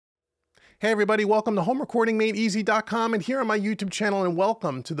Hey everybody, welcome to HomeRecordingMadeEasy.com and here on my YouTube channel, and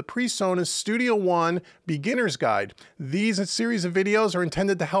welcome to the Presonus Studio One Beginner's Guide. These series of videos are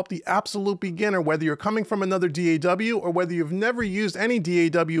intended to help the absolute beginner, whether you're coming from another DAW or whether you've never used any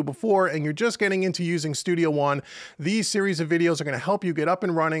DAW before and you're just getting into using Studio One. These series of videos are going to help you get up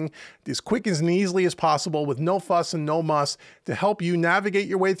and running as quick and easily as possible with no fuss and no muss to help you navigate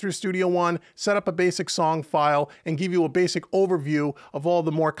your way through Studio One, set up a basic song file, and give you a basic overview of all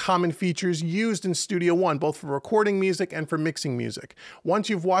the more common features used in Studio One, both for recording music and for mixing music. Once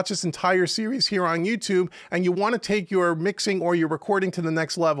you've watched this entire series here on YouTube and you want to take your mixing or your recording to the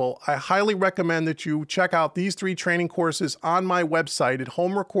next level, I highly recommend that you check out these 3 training courses on my website at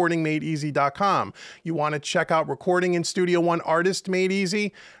HomeRecordingMadeEasy.com. You want to check out Recording in Studio One Artist Made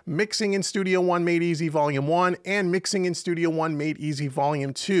Easy, Mixing in Studio One Made Easy Volume 1, and Mixing in Studio One Made Easy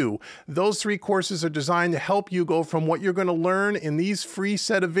Volume 2. Those 3 courses are designed to help you go from what you're going to learn in these free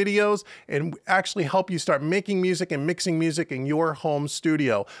set of videos and actually help you start making music and mixing music in your home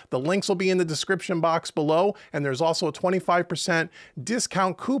studio. The links will be in the description box below, and there's also a 25%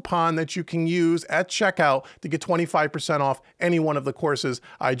 discount coupon that you can use at checkout to get 25% off any one of the courses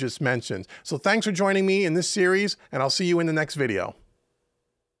I just mentioned. So thanks for joining me in this series, and I'll see you in the next video.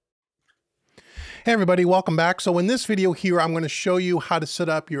 Hey everybody, welcome back. So in this video here, I'm going to show you how to set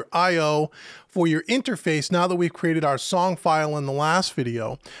up your I/O for your interface now that we've created our song file in the last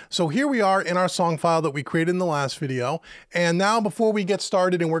video. So here we are in our song file that we created in the last video. And now before we get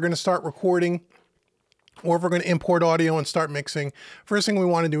started and we're going to start recording, or if we're going to import audio and start mixing, first thing we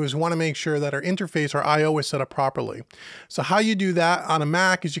want to do is we want to make sure that our interface, our I/O, is set up properly. So how you do that on a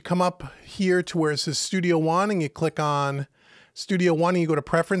Mac is you come up here to where it says Studio One and you click on Studio One and you go to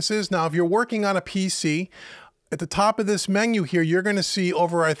Preferences. Now, if you're working on a PC, at the top of this menu here, you're going to see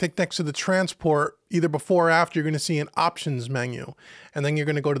over, I think, next to the transport, either before or after, you're going to see an Options menu. And then you're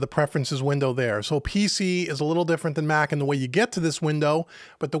going to go to the Preferences window there. So PC is a little different than Mac in the way you get to this window,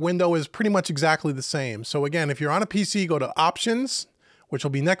 but the window is pretty much exactly the same. So again, if you're on a PC, go to Options, which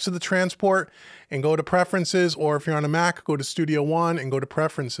will be next to the transport, and go to Preferences. Or if you're on a Mac, go to Studio One and go to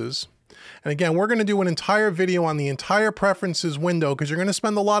Preferences. And again, we're going to do an entire video on the entire Preferences window because you're going to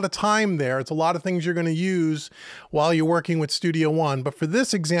spend a lot of time there. It's a lot of things you're going to use while you're working with Studio One. But for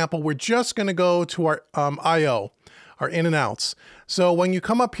this example, we're just going to go to our I/O, our in and outs. So when you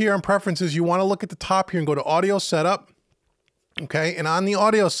come up here on Preferences, you want to look at the top here and go to Audio Setup. Okay, and on the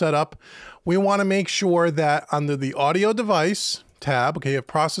Audio Setup, we want to make sure that under the Audio Device tab, okay, you have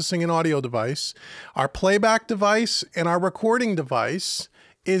Processing and Audio Device, our Playback device and our Recording device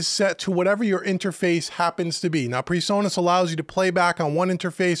is set to whatever your interface happens to be. Now, Presonus allows you to play back on one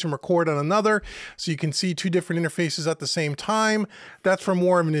interface and record on another, so you can see 2 different interfaces at the same time. That's for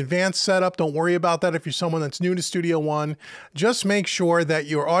more of an advanced setup. Don't worry about that if you're someone that's new to Studio One. Just make sure that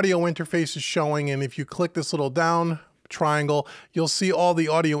your audio interface is showing, and if you click this little down triangle, you'll see all the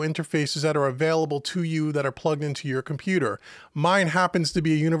audio interfaces that are available to you that are plugged into your computer. Mine happens to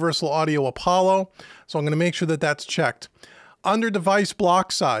be a Universal Audio Apollo, so I'm going to make sure that that's checked. Under device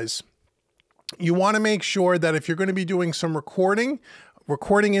block size, you want to make sure that if you're going to be doing some recording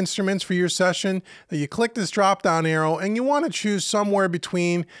instruments for your session, that you click this drop down arrow and you want to choose somewhere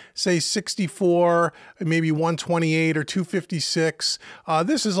between, say, 64, maybe 128 or 256.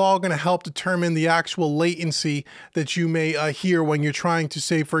 This is all going to help determine the actual latency that you may hear when you're trying to,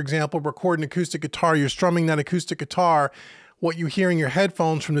 say, for example, record an acoustic guitar. You're strumming that acoustic guitar. What you hear in your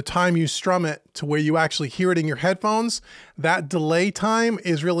headphones from the time you strum it to where you actually hear it in your headphones, that delay time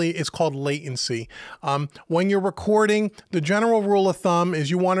is called latency. When you're recording, the general rule of thumb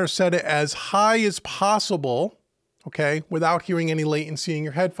is you want to set it as high as possible, okay, without hearing any latency in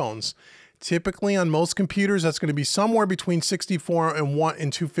your headphones. Typically on most computers, that's going to be somewhere between 64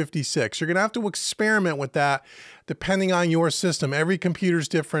 and 256. You're going to have to experiment with that depending on your system. Every computer is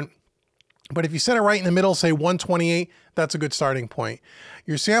different. But if you set it right in the middle, say 128, that's a good starting point.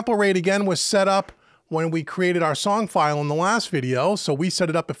 Your sample rate, again, was set up when we created our song file in the last video. So we set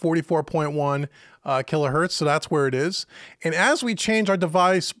it up at 44.1 kilohertz, so that's where it is. And as we change our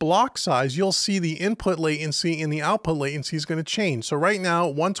device block size, you'll see the input latency and the output latency is going to change. So right now,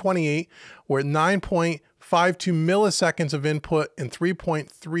 128, we're at 9.52 milliseconds of input and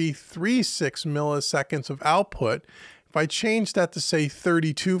 3.336 milliseconds of output. If I change that to, say,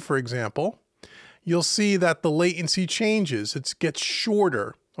 32, for example, you'll see that the latency changes. It gets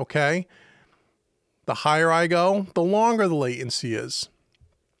shorter, okay? The higher I go, the longer the latency is.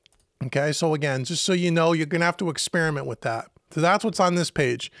 Okay, so again, just so you know, you're going to have to experiment with that. So that's what's on this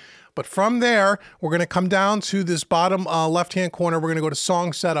page. But from there, we're going to come down to this bottom left-hand corner. We're going to go to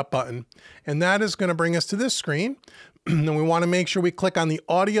Song Setup button. And that is going to bring us to this screen. And we want to make sure we click on the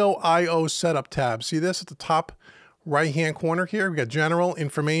Audio I/O Setup tab. See this at the top right-hand corner here? We got General,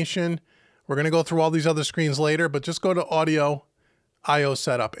 Information. We're going to go through all these other screens later, but just go to Audio I/O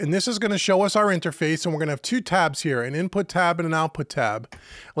Setup. And this is going to show us our interface, and we're going to have two tabs here, an Input tab and an Output tab.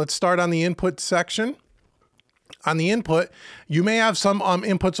 Let's start on the Input section. On the input, you may have some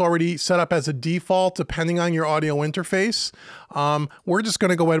inputs already set up as a default depending on your audio interface. We're just going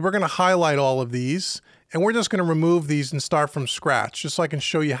to go ahead, we're going to highlight all of these, and we're just going to remove these and start from scratch, just so I can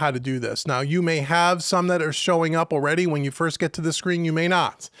show you how to do this. Now, you may have some that are showing up already when you first get to the screen. You may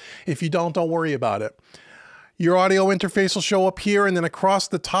not. If you don't worry about it. Your audio interface will show up here, and then across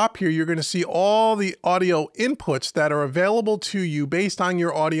the top here, you're going to see all the audio inputs that are available to you based on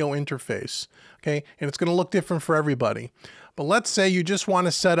your audio interface. Okay, and it's going to look different for everybody. But let's say you just want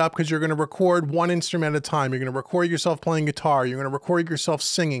to set up, because you're going to record one instrument at a time. You're going to record yourself playing guitar. You're going to record yourself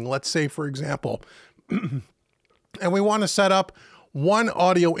singing, let's say, for example. And we want to set up one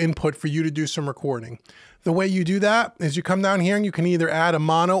audio input for you to do some recording. The way you do that is you come down here and you can either add a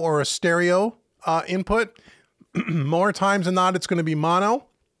mono or a stereo input. More times than not, it's going to be mono,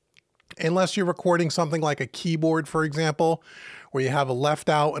 unless you're recording something like a keyboard, for example, where you have a left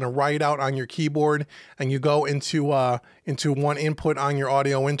out and a right out on your keyboard, and you go into one input on your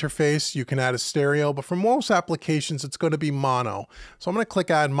audio interface. You can add a stereo, but for most applications, it's going to be mono. So I'm going to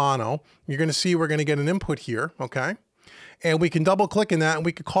click Add Mono. You're going to see we're going to get an input here, okay? And we can double click in that, and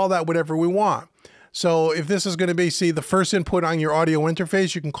we could call that whatever we want. So if this is going to be, see, the first input on your audio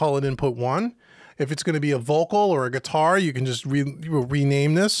interface, you can call it input 1. If it's going to be a vocal or a guitar, you can just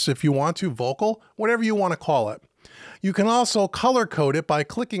rename this if you want to, vocal, whatever you want to call it. You can also color code it by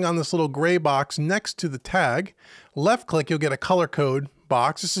clicking on this little gray box next to the tag. Left click, you'll get a color code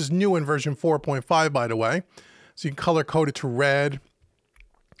box. This is new in version 4.5, by the way. So you can color code it to red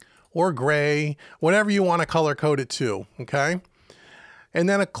or gray, whatever you want to color code it to, okay? And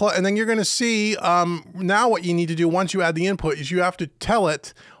then you're going to see now what you need to do once you add the input is you have to tell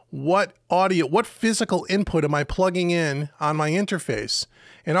it what physical input am I plugging in on my interface.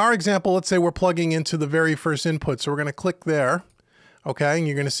 In our example, let's say we're plugging into the very first input. So we're going to click there, okay? And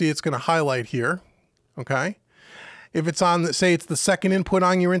you're going to see it's going to highlight here, okay? If it's on, say it's the second input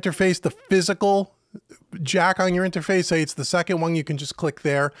on your interface, the physical jack on your interface, say it's the second one, you can just click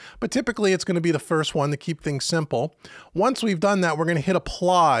there. But typically it's going to be the first one to keep things simple. Once we've done that, we're going to hit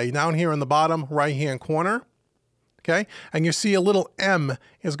apply down here in the bottom right-hand corner. Okay, and you see a little M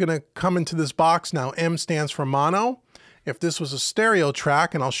is going to come into this box now. M stands for mono. If this was a stereo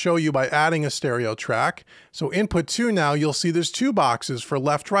track, and I'll show you by adding a stereo track. So input 2 now, you'll see there's two boxes for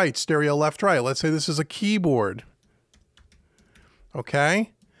left, right, stereo left, right. Let's say this is a keyboard.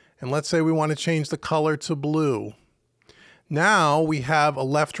 Okay, and let's say we want to change the color to blue. Now we have a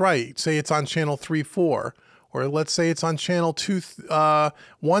left, right. Say it's on channel 3, 4. Or let's say it's on channel 2,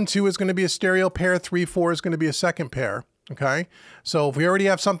 1, 2 is going to be a stereo pair, 3, 4 is going to be a second pair, okay? So if we already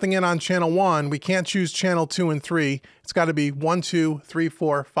have something in on channel 1, we can't choose channel 2 and 3. It's got to be 1, 2, 3,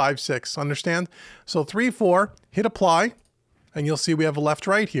 4, 5, 6, understand? So 3, 4, hit apply, and you'll see we have a left,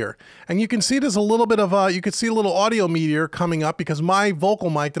 right here. And you can see there's a little bit of, you can see a little audio meter coming up because my vocal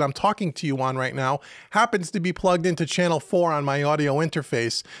mic that I'm talking to you on right now happens to be plugged into channel 4 on my audio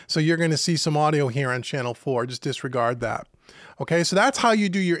interface. So you're going to see some audio here on channel 4. Just disregard that. Okay, so that's how you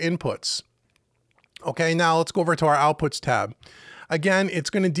do your inputs. Okay, now let's go over to our outputs tab. Again, it's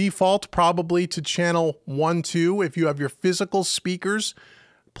going to default probably to channel 1, 2 if you have your physical speakers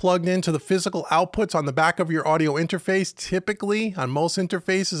plugged into the physical outputs on the back of your audio interface. Typically, on most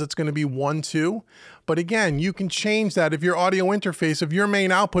interfaces, it's going to be 1, 2. But again, you can change that. If your audio interface, if your main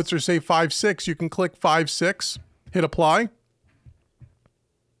outputs are, say, 5, 6, you can click 5, 6, hit apply,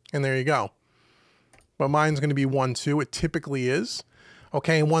 and there you go. But mine's going to be 1, 2. It typically is.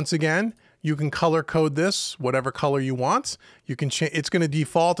 Okay, and once again, you can color code this, whatever color you want. You can change. It's going to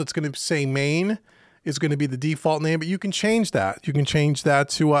default. It's going to say main is going to be the default name, but you can change that. You can change that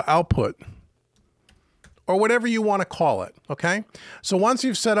to output or whatever you want to call it, okay? So once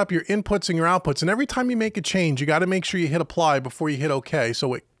you've set up your inputs and your outputs, and every time you make a change, you got to make sure you hit apply before you hit OK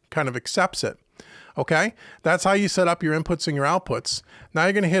so it kind of accepts it, okay? That's how you set up your inputs and your outputs. Now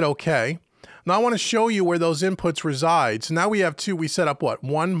you're going to hit OK. Now I want to show you where those inputs reside. So now we have two. We set up what?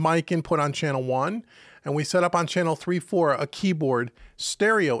 One mic input on channel 1. And we set up on channel 3, 4 a keyboard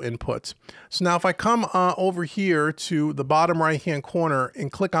stereo input. So now if I come over here to the bottom right-hand corner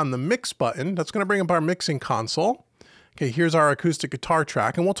and click on the mix button, that's going to bring up our mixing console. Okay, here's our acoustic guitar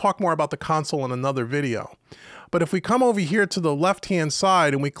track, and we'll talk more about the console in another video. But if we come over here to the left-hand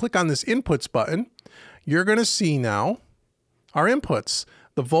side and we click on this inputs button, you're going to see now our inputs.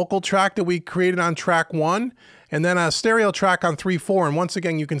 the vocal track that we created on track 1, and then a stereo track on 3, 4. And once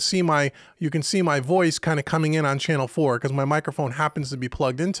again, you can see my voice kind of coming in on channel 4 because my microphone happens to be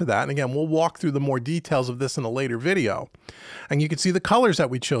plugged into that. And again, we'll walk through the more details of this in a later video. And you can see the colors that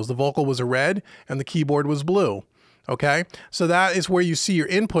we chose. The vocal was a red and the keyboard was blue. Okay, so that is where you see your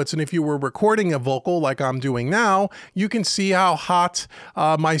inputs. And if you were recording a vocal like I'm doing now, you can see how hot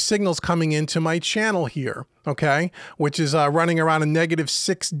my signal's coming into my channel here, okay, which is running around a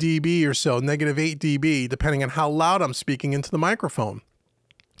 -6 dB or so, -8 dB, depending on how loud I'm speaking into the microphone.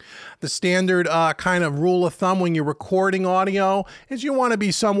 The standard kind of rule of thumb when you're recording audio is you want to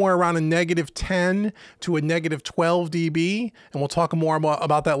be somewhere around a -10 to a -12 dB. And we'll talk more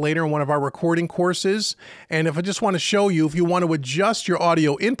about that later in one of our recording courses. And if I just want to show you, if you want to adjust your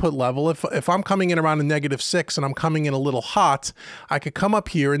audio input level, if I'm coming in around a -6 and I'm coming in a little hot, I could come up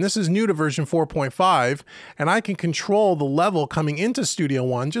here, and this is new to version 4.5, and I can control the level coming into Studio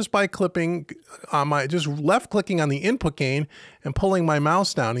One just by clipping just left clicking on the input gain and pulling my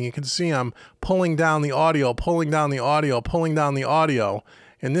mouse down. And you can see I'm pulling down the audio, pulling down the audio, pulling down the audio.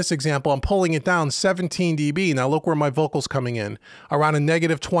 In this example, I'm pulling it down 17 dB. Now look where my vocal's coming in, around a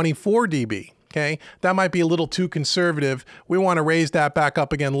 -24 dB. Okay, that might be a little too conservative. We want to raise that back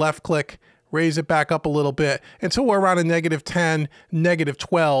up again, left click, raise it back up a little bit until we're around a -10,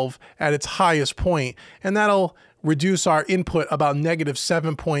 -12 at its highest point. And that'll reduce our input about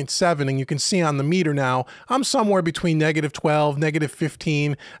 -7.7, and you can see on the meter now, I'm somewhere between -12,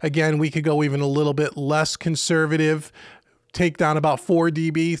 -15. Again, we could go even a little bit less conservative, take down about 4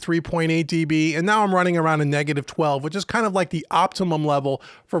 dB, 3.8 dB, and now I'm running around a -12, which is kind of like the optimum level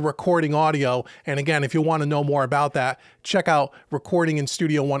for recording audio. And again, if you want to know more about that, check out Recording in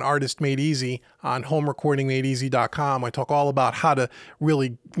Studio One Artist Made Easy on homerecordingmadeeasy.com. I talk all about how to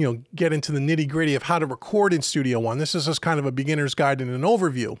really, get into the nitty-gritty of how to record in Studio One. This is just kind of a beginner's guide and an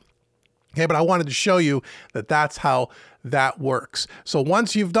overview. Okay, but I wanted to show you that that's how that works. So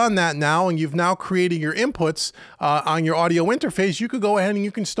once you've done that now, and you've now created your inputs on your audio interface, you could go ahead and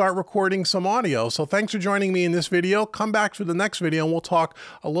you can start recording some audio. So thanks for joining me in this video. Come back for the next video and we'll talk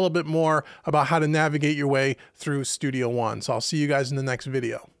a little bit more about how to navigate your way through Studio One. So I'll see you guys in the next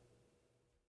video.